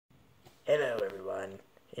Hello everyone,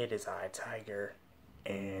 it is I, Tiger,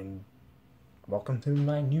 and welcome to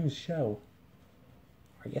my news show.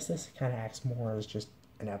 I guess this kind of acts more as just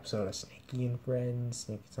an episode of Snakey and Friends,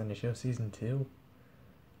 Snakey's on the Show Season 2.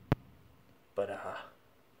 But,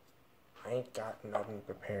 I ain't got nothing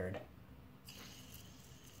prepared.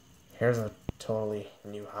 Here's a totally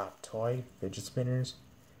new hot toy, fidget spinners.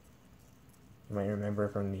 You might remember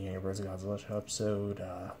from the Amber's Godzilla Show episode,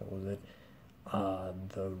 what was it?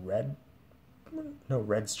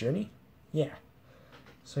 Red's Journey? Yeah.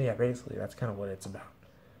 So yeah, basically that's kind of what it's about.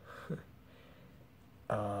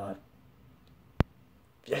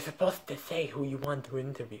 You're supposed to say who you want to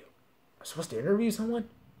interview. I'm supposed to interview someone?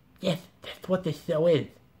 Yes, that's what this show is.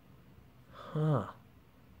 Huh.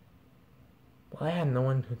 Well, I had no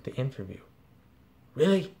one to interview.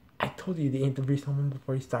 Really? I told you to interview someone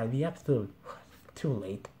before you started the episode. Too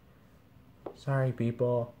late. Sorry,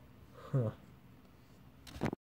 people. Huh.